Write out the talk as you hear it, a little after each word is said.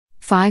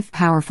5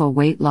 powerful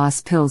weight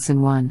loss pills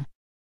in one.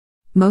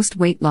 Most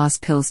weight loss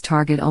pills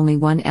target only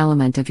one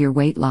element of your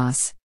weight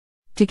loss.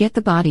 To get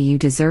the body you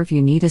deserve,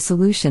 you need a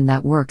solution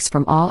that works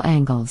from all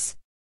angles.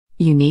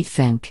 You need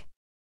Fink.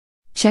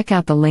 Check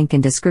out the link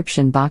in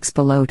description box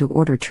below to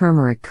order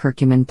turmeric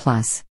curcumin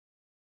plus.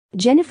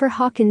 Jennifer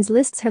Hawkins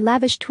lists her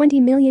lavish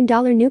 $20 million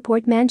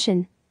Newport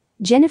mansion.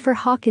 Jennifer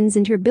Hawkins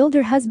and her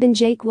builder husband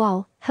Jake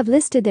Wall have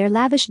listed their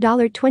lavish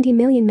 $20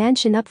 million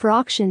mansion up for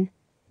auction.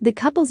 The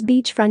couple's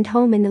beachfront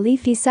home in the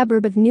leafy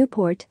suburb of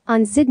Newport,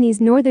 on Sydney's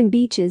northern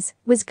beaches,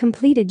 was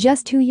completed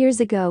just 2 years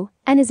ago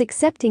and is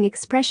accepting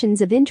expressions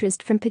of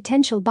interest from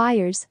potential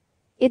buyers.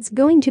 It's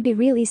going to be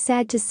really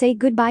sad to say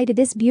goodbye to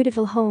this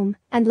beautiful home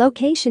and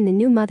location, the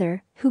new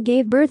mother, who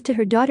gave birth to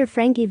her daughter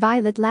Frankie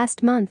Violet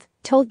last month,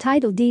 told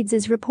Title Deeds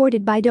as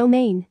reported by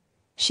Domain.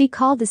 She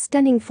called the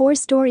stunning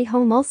 4-story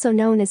home, also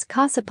known as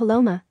Casa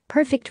Paloma,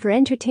 perfect for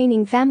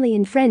entertaining family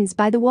and friends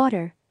by the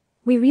water.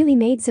 "We really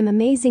made some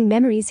amazing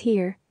memories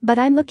here, but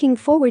I'm looking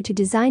forward to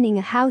designing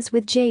a house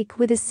with Jake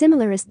with a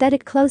similar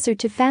aesthetic closer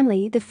to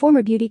family," the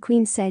former beauty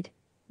queen said.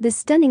 The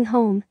stunning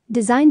home,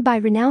 designed by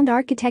renowned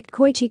architect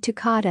Koichi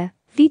Takada,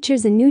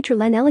 features a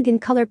neutral and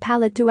elegant color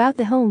palette throughout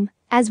the home,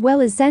 as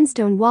well as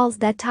sandstone walls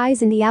that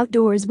ties in the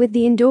outdoors with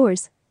the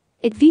indoors.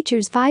 It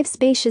features 5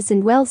 spacious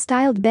and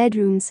well-styled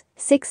bedrooms,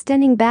 6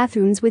 stunning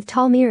bathrooms with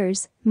tall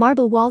mirrors,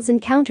 marble walls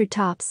and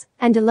countertops,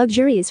 and a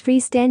luxurious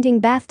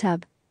freestanding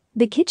bathtub.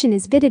 The kitchen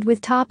is fitted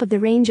with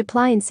top-of-the-range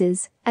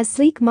appliances, a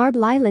sleek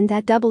marble island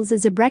that doubles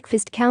as a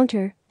breakfast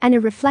counter, and a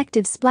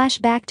reflective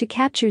splashback to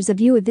captures a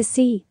view of the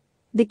sea.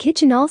 The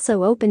kitchen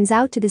also opens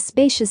out to the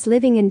spacious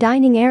living and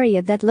dining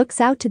area that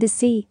looks out to the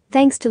sea,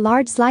 thanks to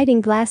large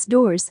sliding glass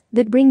doors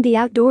that bring the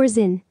outdoors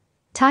in.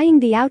 Tying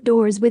the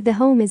outdoors with the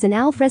home is an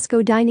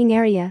alfresco dining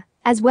area,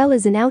 as well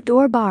as an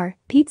outdoor bar,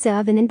 pizza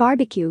oven and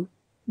barbecue.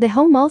 The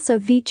home also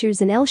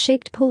features an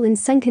L-shaped pool and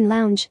sunken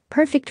lounge,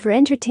 perfect for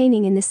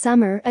entertaining in the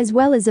summer, as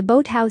well as a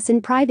boathouse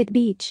and private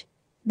beach.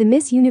 The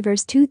Miss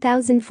Universe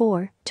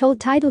 2004 told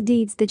Title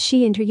Deeds that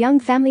she and her young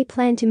family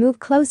plan to move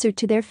closer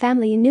to their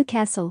family in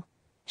Newcastle.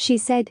 She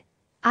said,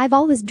 "I've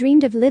always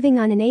dreamed of living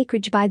on an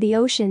acreage by the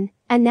ocean,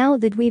 and now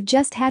that we've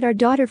just had our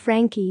daughter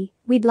Frankie,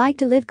 we'd like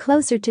to live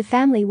closer to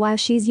family while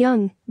she's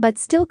young, but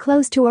still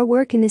close to our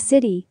work in the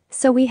city,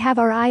 so we have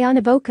our eye on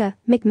Avoca,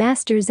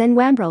 McMaster's and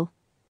Wambrel."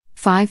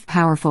 5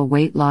 powerful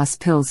weight loss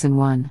pills in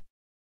one.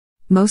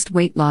 Most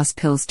weight loss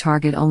pills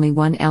target only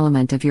one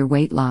element of your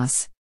weight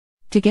loss.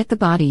 To get the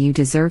body you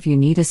deserve, you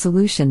need a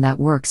solution that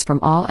works from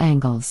all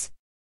angles.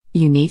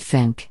 You need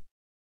Fink.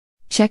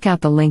 Check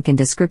out the link in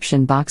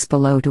description box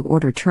below to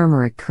order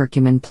turmeric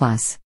curcumin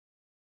plus.